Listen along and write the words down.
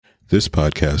This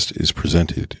podcast is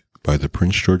presented by the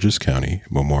Prince George's County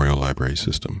Memorial Library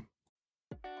System.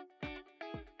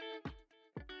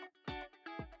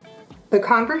 The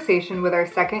conversation with our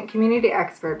second community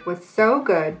expert was so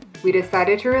good, we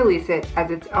decided to release it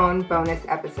as its own bonus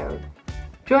episode.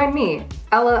 Join me,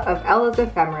 Ella of Ella's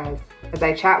Ephemeras, as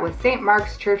I chat with St.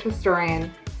 Mark's Church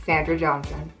historian, Sandra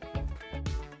Johnson.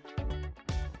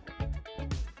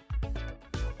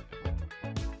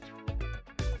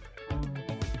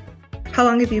 How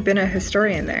long have you been a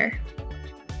historian there?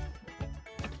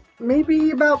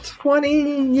 Maybe about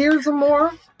 20 years or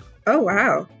more. Oh,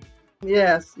 wow.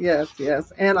 Yes.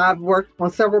 And I've worked on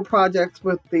several projects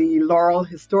with the Laurel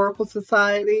Historical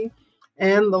Society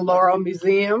and the Laurel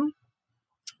Museum,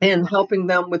 and helping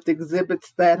them with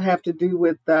exhibits that have to do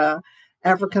with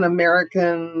African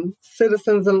American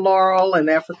citizens in Laurel and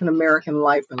African American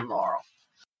life in Laurel.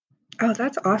 Oh,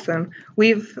 that's awesome.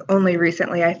 We've only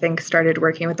recently, I think, started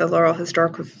working with the Laurel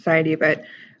Historical Society, but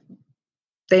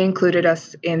they included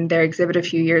us in their exhibit a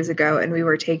few years ago, and we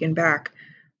were taken back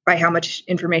by how much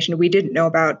information we didn't know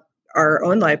about our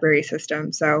own library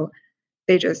system. So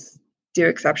they just do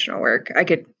exceptional work. I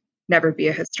could never be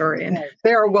a historian.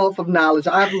 They're a wealth of knowledge.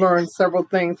 I've learned several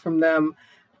things from them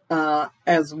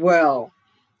as well.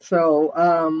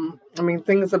 So,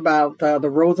 things about the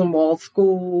Rosenwald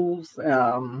schools,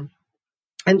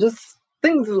 and just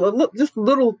things, just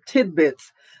little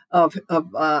tidbits of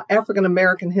African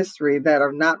American history that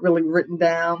are not really written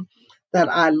down, that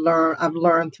I've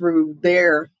learned through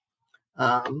their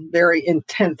very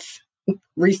intense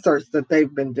research that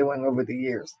they've been doing over the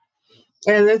years.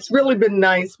 And it's really been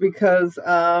nice because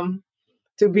to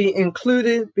be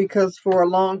included, because for a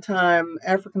long time,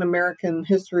 African American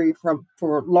history for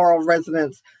Laurel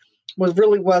residents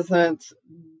wasn't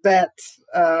that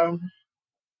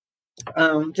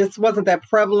just wasn't that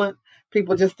prevalent.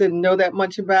 People just didn't know that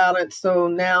much about it. So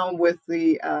now with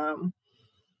the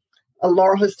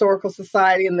Laurel Historical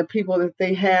Society and the people that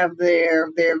they have there,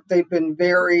 they've been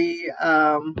very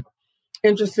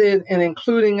interested in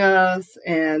including us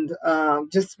and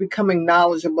just becoming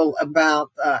knowledgeable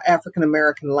about African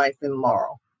American life in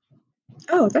Laurel.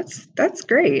 Oh, that's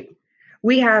great.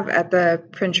 We have at the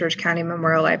Prince George County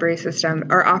Memorial Library System,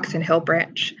 our Oxon Hill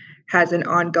branch has an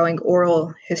ongoing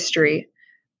oral history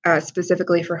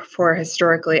specifically for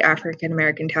historically African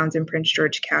American towns in Prince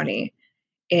George County.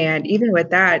 And even with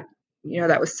that,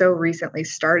 that was so recently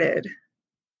started,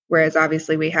 whereas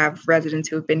obviously we have residents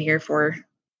who have been here for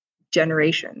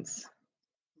generations.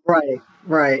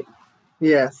 Right.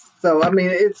 Yes. So,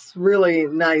 it's really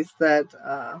nice that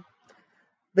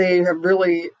they have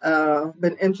really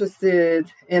been interested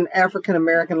in African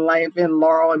American life in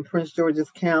Laurel and Prince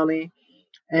George's County.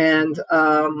 And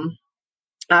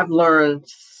I've learned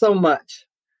so much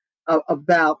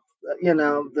about,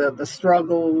 the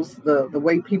struggles, the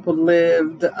way people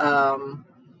lived,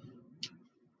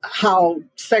 how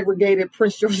segregated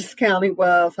Prince George's County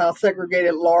was, how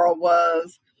segregated Laurel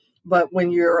was. But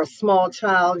when you're a small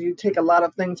child, you take a lot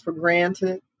of things for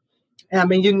granted.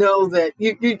 That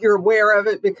you're aware of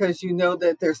it because you know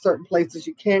that there's certain places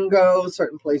you can go,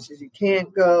 certain places you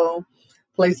can't go,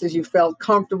 places you felt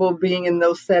comfortable being in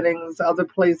those settings, other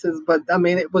places. But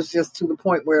it was just to the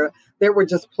point where there were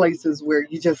just places where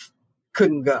you just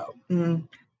couldn't go.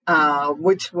 Mm-hmm.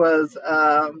 Which was,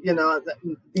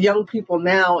 the young people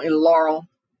now in Laurel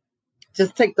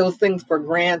just take those things for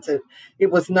granted. It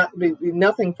was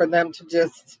nothing for them to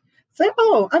just say,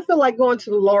 oh, I feel like going to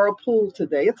the Laurel pool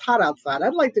today. It's hot outside.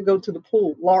 I'd like to go to the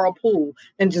Laurel pool,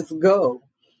 and just go.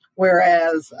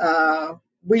 Whereas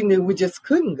we knew we just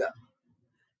couldn't go.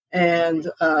 And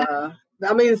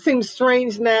it seems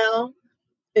strange now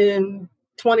in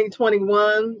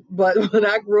 2021, but when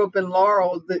I grew up in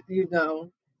Laurel, that you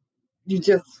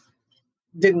just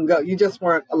didn't go. You just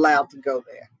weren't allowed to go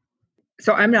there.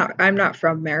 So I'm not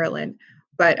from Maryland,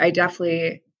 but I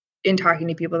definitely, in talking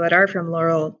to people that are from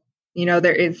Laurel,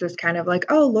 there is this kind of like,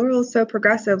 oh, Laurel's so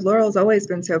progressive. Laurel's always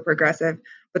been so progressive,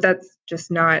 but that's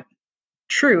just not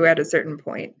true at a certain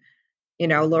point.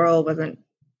 Laurel wasn't,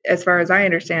 as far as I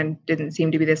understand, didn't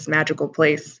seem to be this magical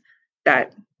place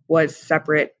that was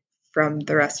separate from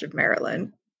the rest of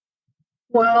Maryland.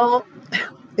 Well,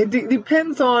 it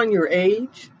depends on your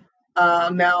age.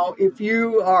 Now, if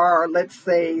you are, let's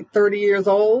say, 30 years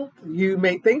old, you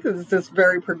may think that it's this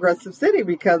very progressive city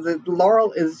because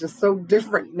Laurel is just so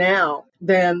different now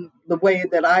than the way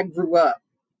that I grew up.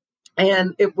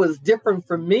 And it was different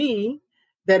for me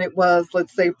than it was,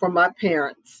 let's say, for my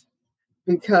parents.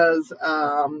 Because,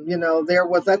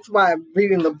 that's why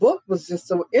reading the book was just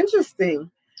so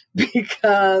interesting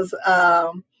because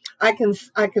I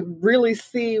could really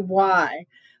see why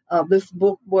This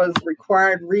book was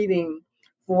required reading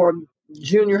for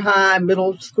junior high,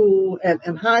 middle school,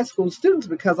 and high school students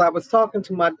because I was talking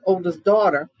to my oldest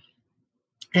daughter,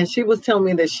 and she was telling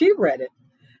me that she read it.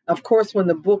 Of course,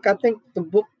 I think the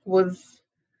book was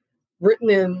written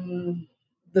in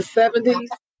the 70s.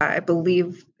 I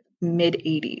believe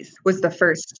mid-80s was the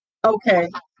first. Okay.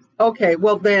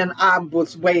 Well, then I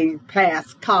was way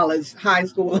past college, high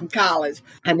school and college.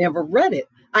 I never read it.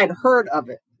 I'd heard of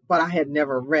it, but I had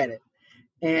never read it.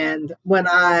 And when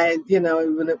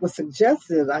when it was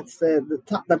suggested, I said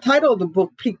the title of the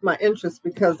book piqued my interest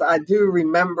because I do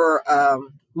remember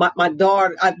my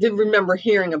daughter. I did remember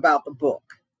hearing about the book,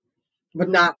 but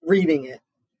not reading it.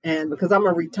 And because I'm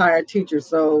a retired teacher,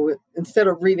 so instead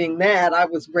of reading that, I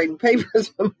was grading papers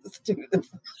for my students.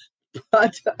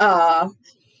 But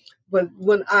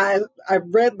when I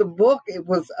read the book, it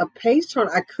was a page turn.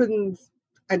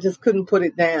 I just couldn't put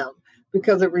it down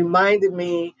because it reminded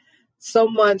me so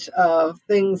much of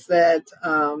things that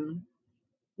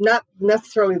not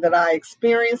necessarily that I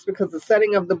experienced, because the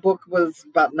setting of the book was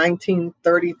about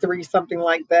 1933, something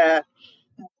like that,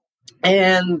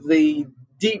 and the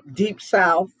deep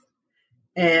South,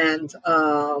 and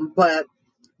but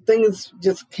things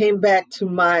just came back to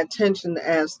my attention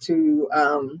as to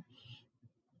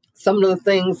some of the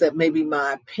things that maybe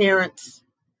my parents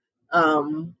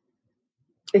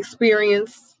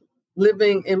experienced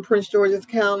living in Prince George's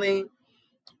County,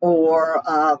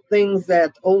 or things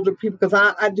that older people, because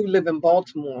I do live in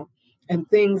Baltimore, and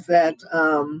things that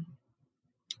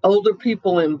older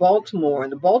people in Baltimore, in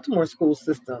the Baltimore school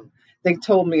system, they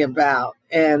told me about,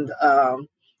 and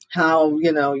how,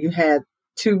 you had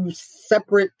two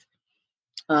separate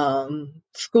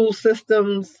school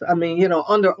systems. I mean,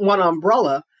 under one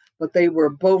umbrella, but they were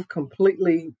both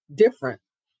completely different.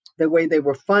 The way they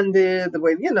were funded, the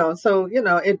way, so,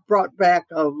 it brought back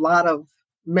a lot of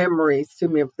memories to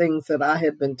me of things that I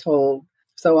had been told.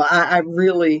 So I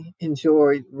really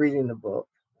enjoyed reading the book.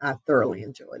 I thoroughly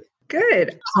enjoyed it.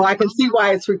 Good. So I can see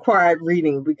why it's required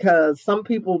reading, because some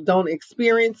people don't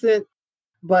experience it,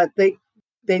 but they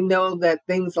know that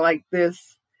things like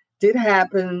this did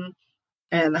happen,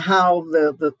 and how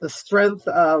the strength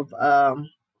of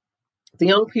the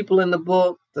young people in the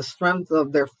book, the strength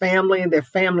of their family and their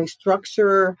family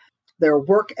structure, their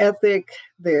work ethic,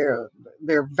 their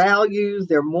values,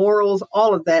 their morals,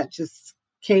 all of that just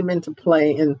came into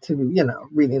play into,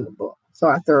 reading the book. So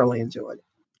I thoroughly enjoyed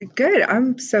it. Good.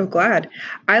 I'm so glad.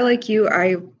 I, like you,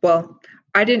 I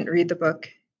didn't read the book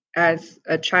as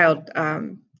a child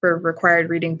for required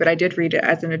reading, but I did read it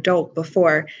as an adult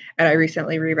before, and I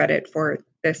recently reread it for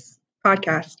this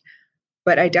podcast.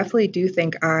 But I definitely do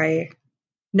think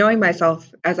knowing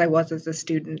myself as I was as a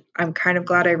student, I'm kind of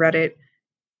glad I read it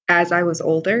as I was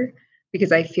older,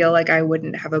 because I feel like I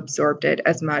wouldn't have absorbed it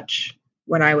as much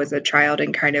when I was a child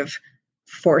and kind of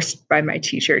forced by my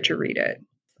teacher to read it.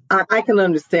 I can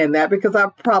understand that, because I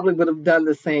probably would have done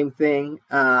the same thing,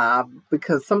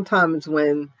 because sometimes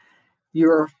when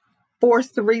you're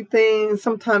forced to read things,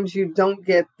 sometimes you don't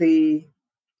get the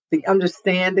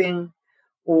understanding,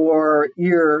 or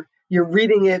you're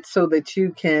reading it so that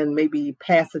you can maybe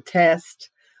pass a test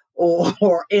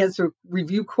or answer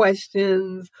review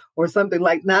questions or something,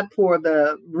 like not for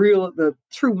the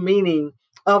true meaning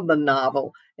of the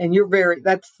novel. And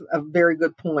that's a very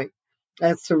good point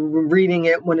as to reading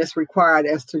it when it's required,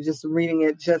 as to just reading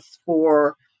it just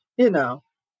for,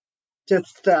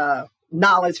 just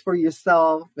knowledge for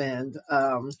yourself, and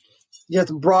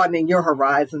just broadening your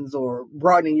horizons or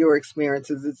broadening your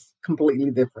experiences. It's completely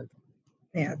different.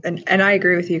 Yeah, and I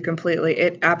agree with you completely.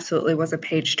 It absolutely was a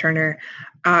page turner.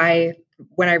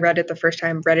 When I read it the first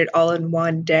time, read it all in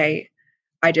one day.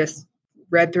 I just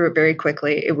read through it very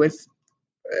quickly.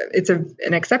 It's an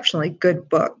exceptionally good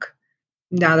book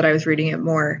now that I was reading it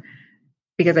more,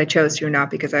 because I chose to, not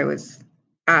because I was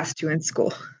asked to in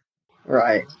school.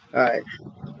 Right.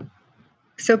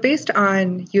 So based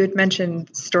on, you had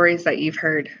mentioned stories that you've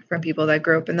heard from people that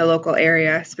grew up in the local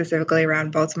area, specifically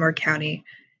around Baltimore County.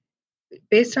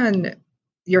 Based on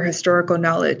your historical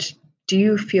knowledge,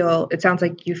 it sounds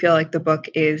like you feel like the book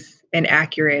is an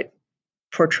accurate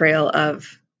portrayal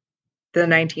of the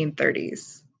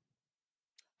 1930s?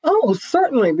 Oh,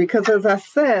 certainly, because as I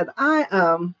said,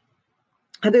 I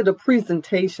did a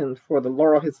presentation for the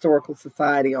Laurel Historical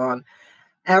Society on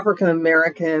African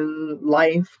American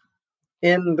life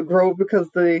in the Grove, because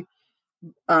the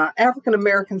African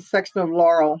American section of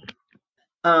Laurel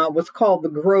was called the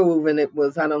Grove, and it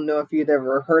was, I don't know if you'd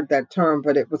ever heard that term,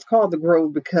 but it was called the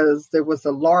Grove because there was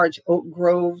a large oak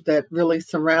grove that really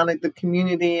surrounded the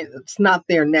community. It's not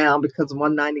there now because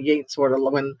 198 sort of,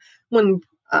 when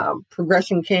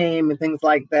progression came and things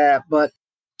like that. But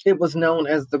it was known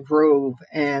as the Grove.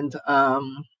 And as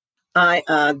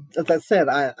I said,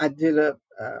 I did a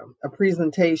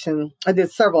presentation. I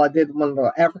did several. I did one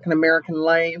about African American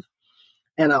life,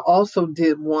 and I also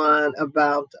did one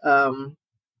about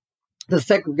the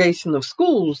segregation of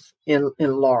schools in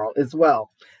Laurel as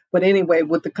well. But anyway,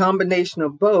 with the combination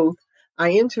of both,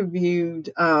 I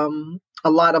interviewed a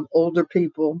lot of older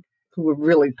people who have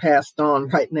really passed on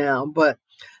right now, but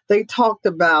they talked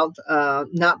about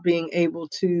not being able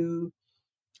to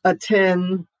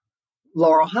attend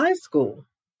Laurel High School.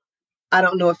 I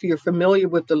don't know if you're familiar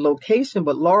with the location,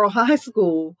 but Laurel High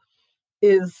School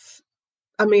is,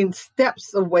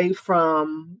 steps away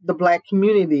from the Black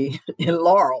community in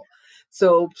Laurel.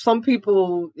 So some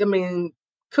people,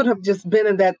 could have just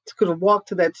could have walked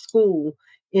to that school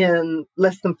in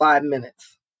less than 5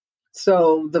 minutes.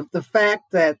 So the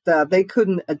fact that they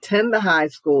couldn't attend the high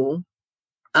school,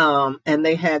 and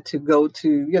they had to go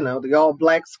to, the all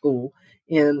Black school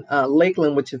in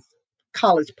Lakeland, which is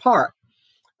College Park.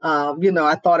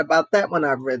 I thought about that when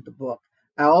I read the book.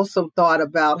 I also thought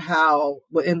about how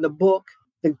in the book,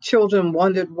 the children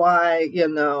wondered why,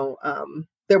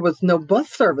 there was no bus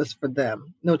service for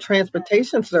them, no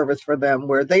transportation service for them,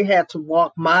 where they had to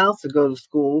walk miles to go to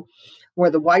school,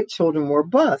 where the white children were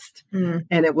bused. Mm.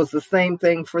 And it was the same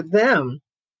thing for them.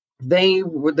 There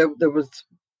was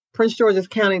Prince George's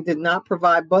County did not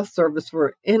provide bus service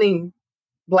for any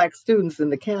Black students in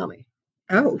the county.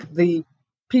 Oh, the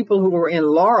people who were in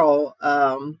Laurel,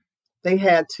 they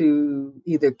had to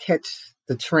either catch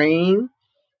the train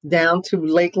down to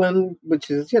Lakeland, which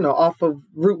is, off of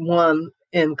Route 1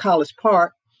 in College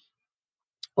Park,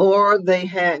 or they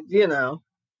had to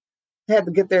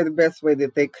get there the best way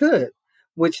that they could,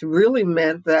 which really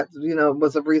meant that,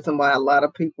 was a reason why a lot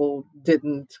of people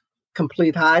didn't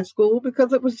complete high school,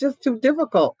 because it was just too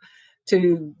difficult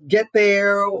to get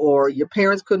there, or your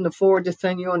parents couldn't afford to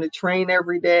send you on the train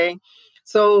every day.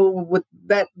 So with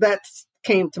that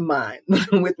came to mind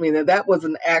with me that was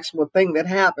an actual thing that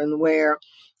happened, where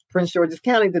Prince George's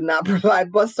County did not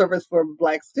provide bus service for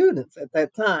Black students at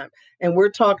that time. And we're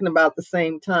talking about the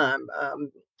same time,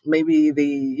 maybe in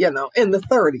the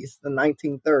 30s, the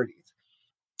 1930s.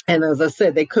 And as I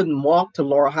said, they couldn't walk to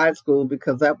Laurel High School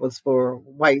because that was for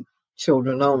white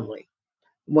children only.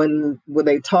 When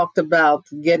they talked about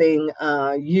getting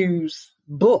used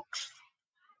books,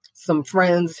 some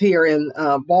friends here in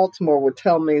Baltimore would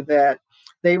tell me that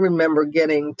they remember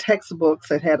getting textbooks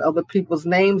that had other people's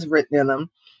names written in them.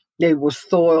 They were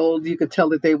soiled. You could tell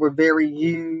that they were very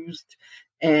used,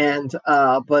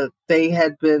 but they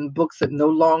had been books that no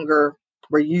longer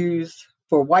were used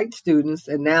for white students,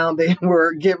 and now they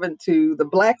were given to the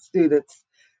Black students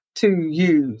to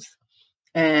use.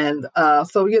 And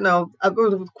so, there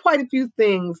was quite a few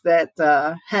things that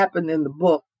happened in the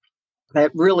book that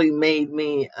really made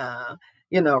me,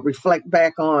 reflect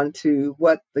back on to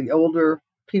what the older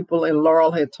people in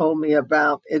Laurel had told me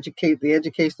about the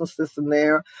educational system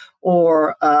there,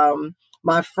 or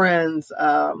my friends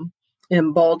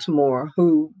in Baltimore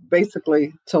who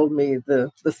basically told me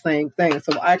the same thing.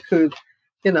 So I could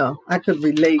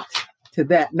relate to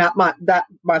that. Not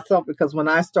myself, because when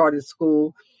I started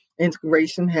school,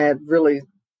 integration had really,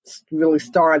 really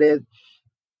started.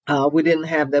 We didn't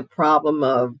have that problem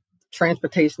of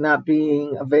transportation not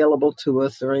being available to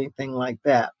us or anything like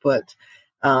that. But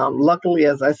luckily,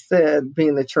 as I said,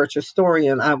 being the church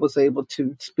historian, I was able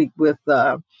to speak with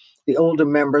the older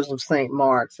members of St.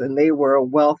 Mark's, and they were a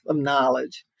wealth of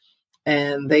knowledge,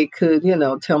 and they could,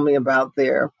 tell me about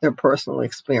their personal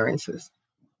experiences.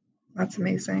 That's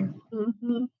amazing.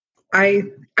 Mm-hmm.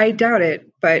 I doubt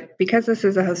it, but because this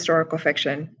is a historical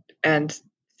fiction, and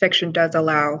fiction does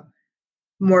allow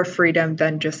more freedom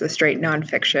than just a straight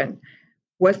nonfiction,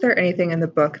 was there anything in the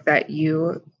book that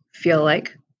you feel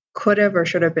like could have or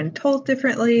should have been told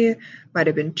differently, might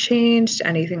have been changed,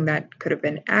 anything that could have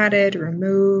been added,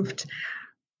 removed?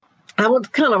 It was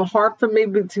kind of hard for me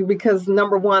because,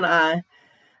 number one, I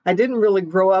didn't really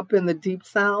grow up in the Deep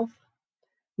South,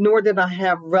 nor did I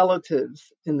have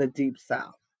relatives in the Deep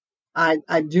South.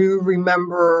 I do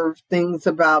remember things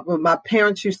about when my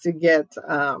parents used to get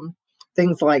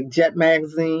things like Jet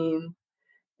Magazine,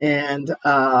 and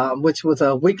which was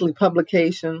a weekly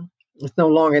publication. It's no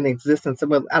longer in existence.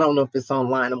 I don't know if it's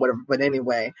online or whatever, but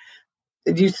anyway,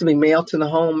 it used to be mailed to the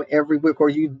home every week, or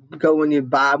you'd go and you'd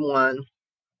buy one.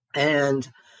 And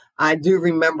I do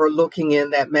remember looking in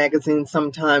that magazine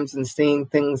sometimes and seeing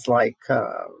things like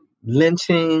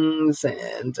lynchings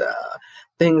and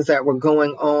things that were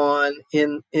going on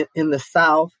in the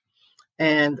South,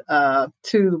 and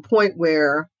to the point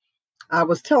where I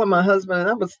was telling my husband, and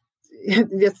I was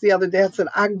just the other day, I said,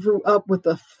 I grew up with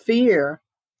a fear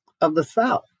of the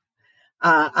South.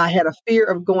 I had a fear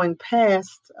of going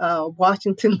past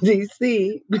Washington,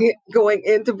 D.C., going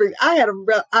into,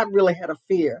 I really had a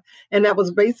fear. And that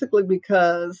was basically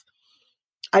because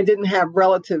I didn't have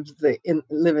relatives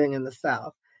living in the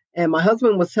South. And my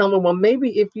husband was telling me, well,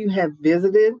 maybe if you had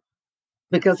visited,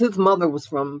 because his mother was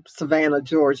from Savannah,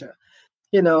 Georgia.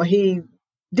 He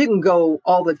didn't go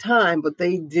all the time, but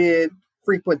they did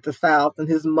frequent the South. And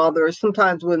his mother,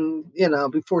 sometimes when,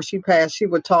 before she passed, she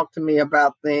would talk to me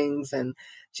about things. And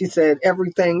she said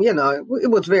everything, it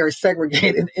was very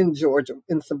segregated in Georgia,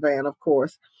 in Savannah, of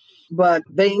course. But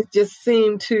they just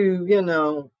seemed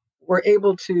to, were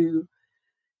able to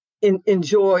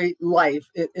enjoy life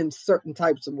in certain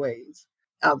types of ways.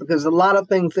 Because a lot of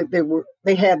things that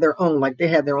they had their own, like they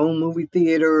had their own movie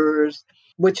theaters,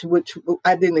 which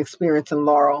I didn't experience in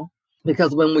Laurel.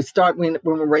 Because when we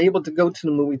were able to go to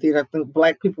the movie theater, I think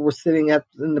Black people were sitting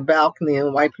in the balcony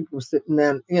and white people were sitting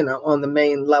then, on the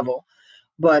main level.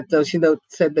 But she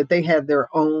said that they had their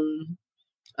own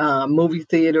movie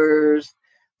theaters,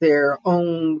 their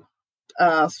own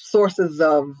sources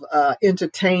of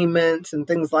entertainment and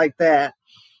things like that.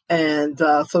 And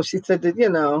so she said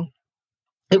that,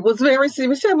 it was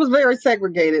very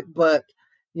segregated, but,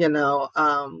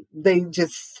 they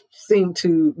just seemed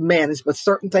to manage, but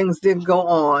certain things didn't go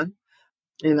on,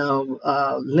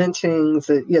 lynchings,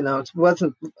 it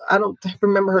wasn't, I don't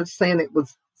remember her saying it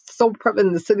was so prevalent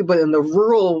in the city, but in the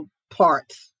rural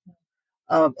parts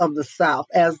of the South,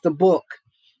 as the book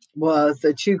was,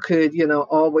 that you could,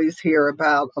 always hear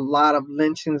about a lot of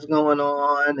lynchings going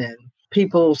on and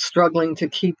people struggling to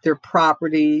keep their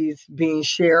properties, being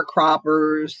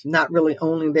sharecroppers, not really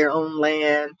owning their own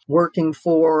land, working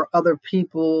for other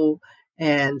people,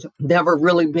 and never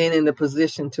really being in a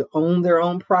position to own their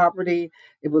own property.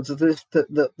 It was as if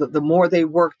the more they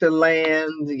worked the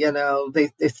land,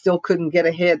 they still couldn't get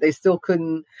ahead. They still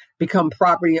couldn't become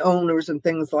property owners and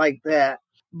things like that.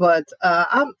 But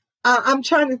I'm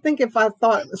trying to think if I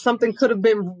thought something could have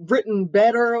been written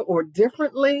better or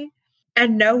differently.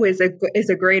 And no is a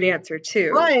great answer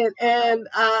too. Right. And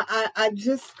I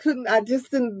just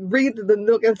didn't read the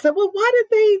nook and said, well, why did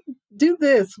they do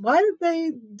this? Why did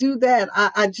they do that?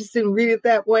 I just didn't read it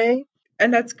that way.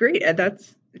 And that's great. And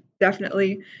that's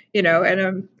definitely,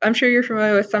 and I'm sure you're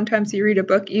familiar with, sometimes you read a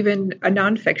book, even a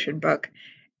nonfiction book,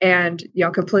 and,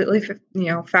 completely,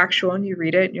 factual, and you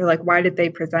read it and you're like, why did they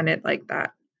present it like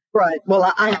that? Right.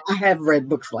 Well, I have read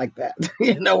books like that,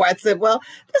 where I said, well,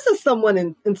 this is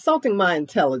someone insulting my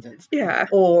intelligence. Yeah.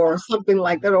 Or something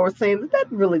like that, or saying that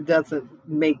really that's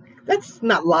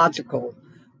not logical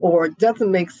or it doesn't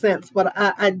make sense. But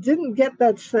I didn't get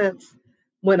that sense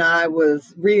when I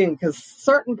was reading, because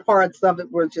certain parts of it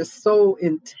were just so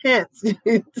intense.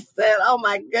 You said, oh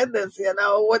my goodness,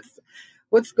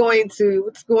 what's going to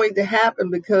happen,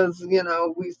 because, we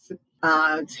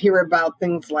hear about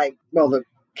things like, well, the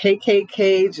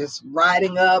KKK just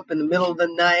riding up in the middle of the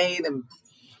night and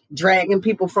dragging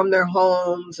people from their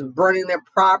homes and burning their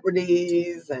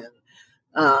properties and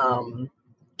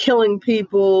killing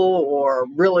people or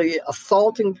really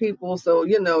assaulting people. So,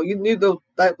 you knew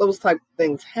those type of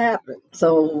things happen.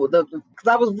 So, because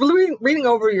I was really reading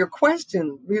over your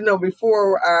question,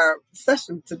 before our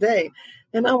session today,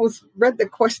 and I read the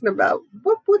question about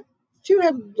what would you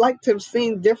have liked to have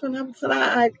seen different. I said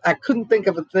I couldn't think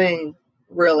of a thing.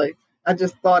 Really, I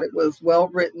just thought it was well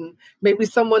written. Maybe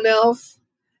someone else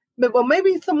who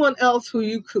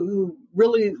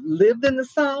really lived in the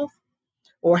South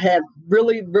or had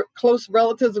really close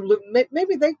relatives.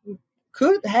 Maybe they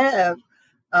could have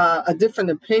a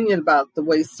different opinion about the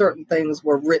way certain things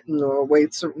were written or the way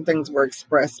certain things were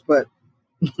expressed. But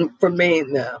for me,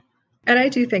 no. And I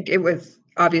do think it was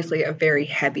obviously a very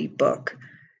heavy book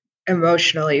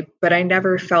emotionally, but I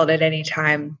never felt at any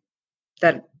time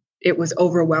that it was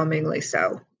overwhelmingly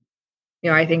so.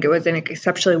 I think it was an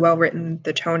exceptionally well written,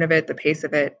 the tone of it, the pace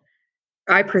of it.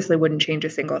 I personally wouldn't change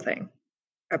a single thing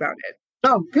about it.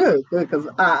 Oh, good, because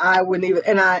I wouldn't even,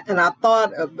 and I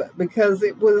thought because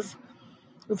it was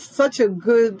such a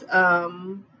good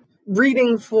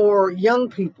reading for young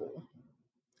people,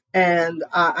 and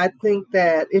I think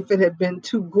that if it had been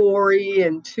too gory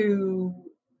and too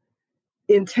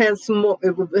intense,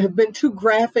 it would have been too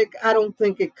graphic. I don't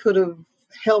think it could have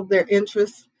held their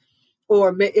interest,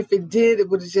 or if it did, it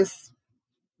would have just,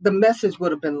 the message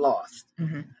would have been lost.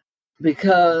 Mm-hmm.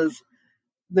 Because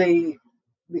the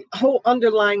whole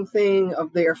underlying thing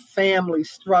of their family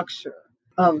structure,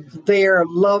 of their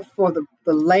love for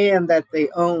the land that they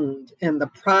owned and the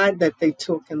pride that they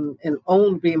took and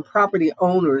owned, being property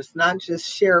owners, not just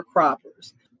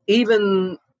sharecroppers.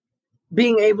 Even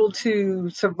being able to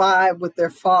survive with their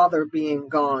father being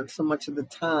gone so much of the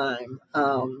time,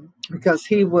 because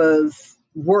he was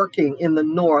working in the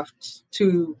North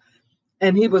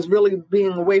and he was really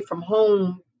being away from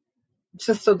home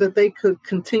just so that they could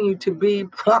continue to be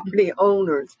property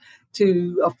owners,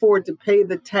 to afford to pay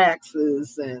the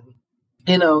taxes, and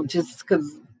just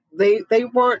because they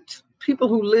weren't people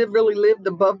who really lived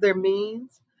above their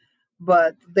means,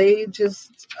 but they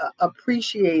just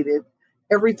appreciated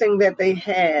everything that they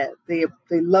had. They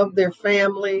loved their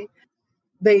family.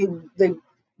 They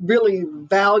really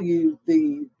valued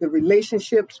the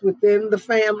relationships within the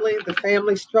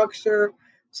family structure.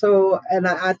 So, and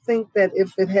I think that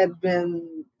if it had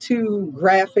been too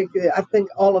graphic, I think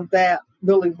all of that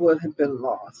really would have been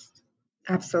lost.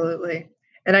 Absolutely.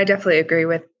 And I definitely agree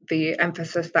with the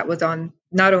emphasis that was on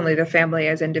not only the family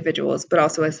as individuals, but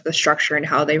also as the structure and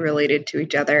how they related to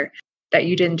each other, that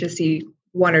you didn't just see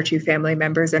one or two family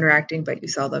members interacting, but you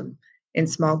saw them in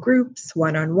small groups,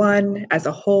 one-on-one, as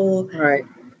a whole. Right.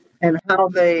 And how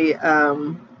they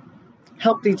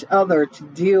helped each other to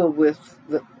deal with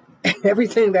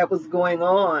everything that was going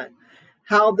on.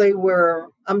 How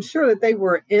I'm sure that they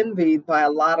were envied by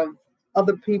a lot of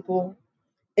other people,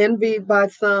 envied by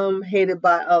some, hated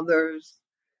by others.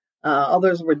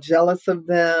 Others were jealous of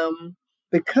them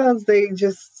because they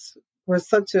just were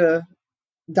such a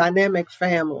dynamic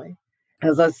family.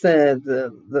 As I said,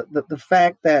 the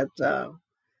fact that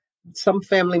some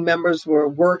family members were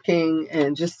working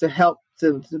and just to help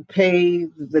to pay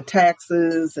the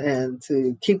taxes and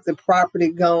to keep the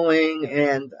property going,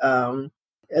 and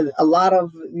a lot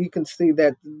of, you can see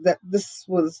that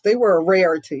they were a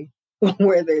rarity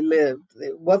where they lived.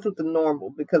 It wasn't the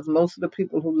normal, because most of the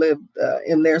people who lived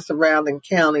in their surrounding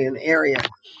county and area,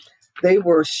 they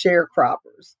were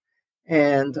sharecroppers,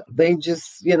 and they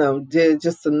just did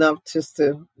just enough just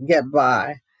to get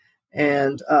by,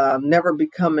 and never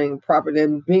becoming property,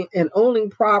 and owning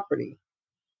property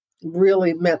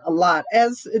really meant a lot,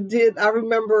 as it did. I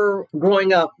remember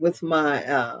growing up with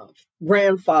my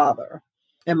grandfather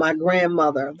and my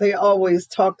grandmother. They always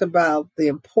talked about the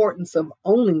importance of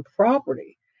owning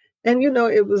property. And,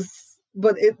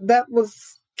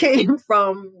 came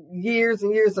from years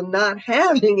and years of not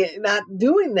having it, not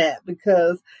doing that,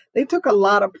 because they took a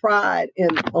lot of pride in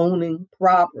owning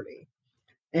property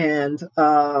and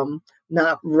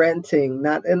not renting,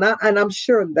 and I'm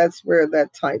sure that's where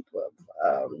that type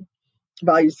of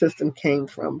value system came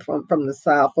from the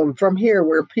South, from here,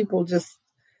 where people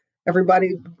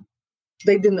everybody,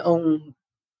 they didn't own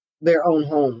their own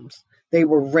homes. They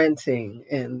were renting,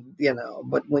 and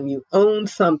but when you owned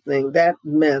something, that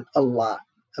meant a lot.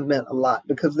 It meant a lot,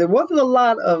 because there wasn't a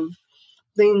lot of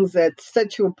things that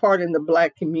set you apart in the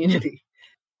Black community.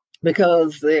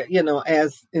 Because,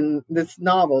 as in this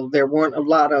novel, there weren't a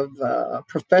lot of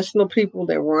professional people.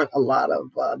 There weren't a lot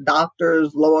of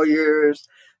doctors, lawyers.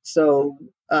 So,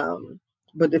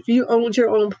 but if you owned your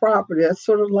own property, that's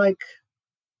sort of like,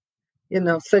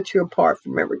 set you apart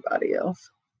from everybody else.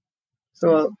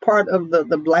 So a part of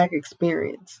the Black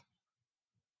experience.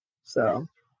 So,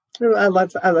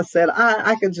 as I said,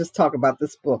 I could just talk about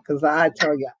this book, because I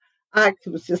tell you, I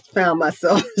just found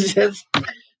myself just...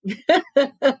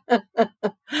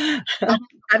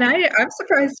 And I'm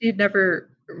surprised you'd never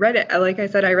read it. Like I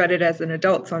said, I read it as an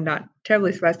adult, so I'm not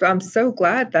terribly surprised, but I'm so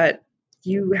glad that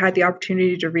you had the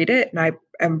opportunity to read it, and I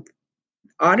am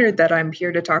honored that I'm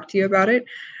here to talk to you about it.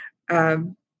 I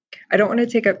don't want to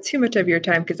take up too much of your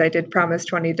time, because I did promise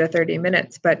 20 to 30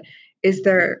 minutes, but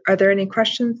are there any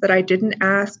questions that I didn't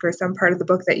ask, or some part of the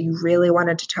book that you really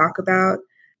wanted to talk about?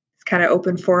 It's kind of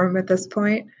open forum at this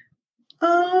point.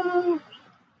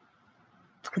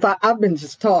 Because I've been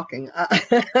just talking.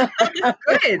 Good.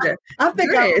 I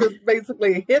think I just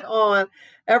basically hit on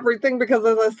everything, because,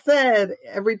 as I said,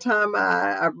 every time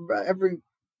every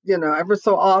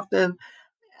so often,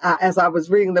 as I was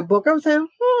reading the book, I was saying,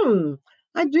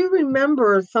 I do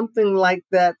remember something like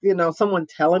that, someone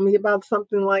telling me about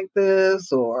something like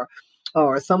this, or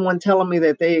someone telling me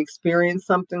that they experienced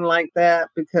something like that,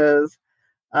 because,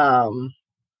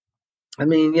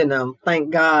 thank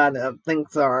God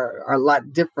things are a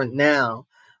lot different now.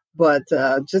 But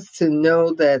just to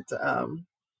know that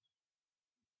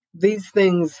these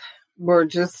things were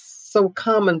just so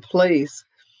commonplace,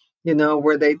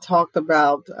 where they talked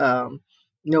about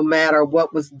no matter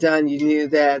what was done, you knew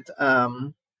that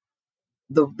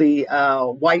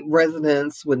the white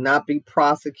residents would not be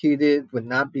prosecuted, would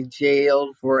not be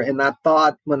jailed for. And I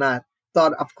thought, when I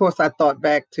thought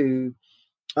back to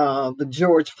the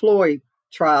George Floyd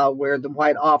trial where the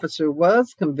white officer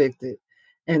was convicted.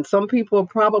 And some people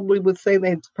probably would say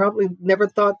they probably never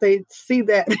thought they'd see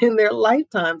that in their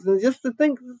lifetimes. And just to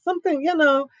think something,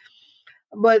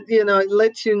 but, it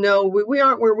lets you know we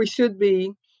aren't where we should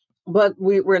be, but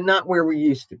we're not where we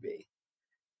used to be.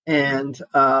 And,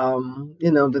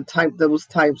 those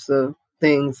types of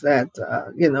things that,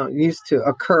 used to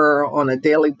occur on a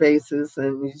daily basis.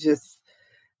 And it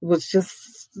was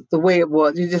just the way it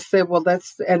was. You just said, well,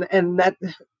 that's, and that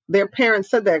their parents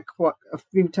said that a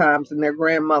few times, and their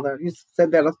grandmother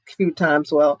said that a few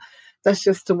times. Well, that's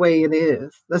just the way it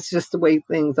is. That's just the way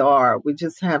things are. We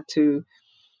just have to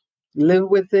live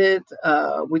with it.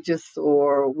 We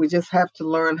just have to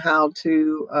learn how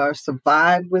to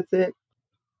survive with it.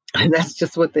 And that's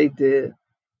just what they did.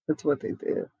 That's what they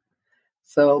did.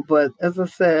 So, but as I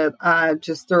said, I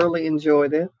just thoroughly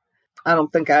enjoyed it. I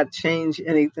don't think I'd change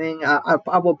anything. I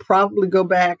will probably go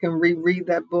back and reread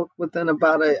that book within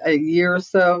about a year or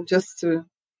so,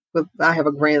 but I have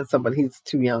a grandson, but he's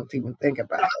too young to even think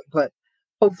about it. But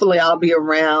hopefully I'll be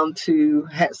around to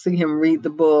see him read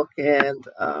the book and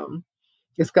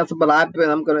discuss it. But I'm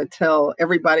going to tell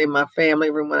everybody in my family,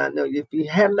 everyone I know, if you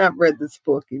have not read this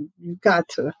book, you've got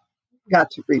to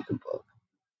read the book.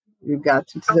 You've got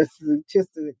to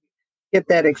just to get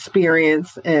that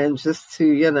experience and just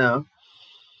to,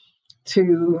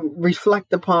 to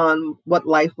reflect upon what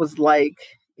life was like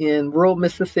in rural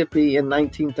Mississippi in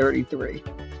 1933.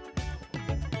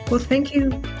 Well, thank you.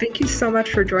 Thank you so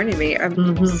much for joining me.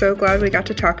 I'm so glad we got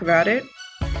to talk about it.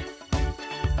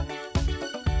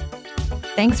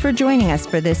 Thanks for joining us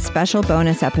for this special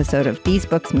bonus episode of These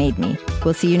Books Made Me.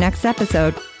 We'll see you next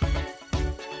episode.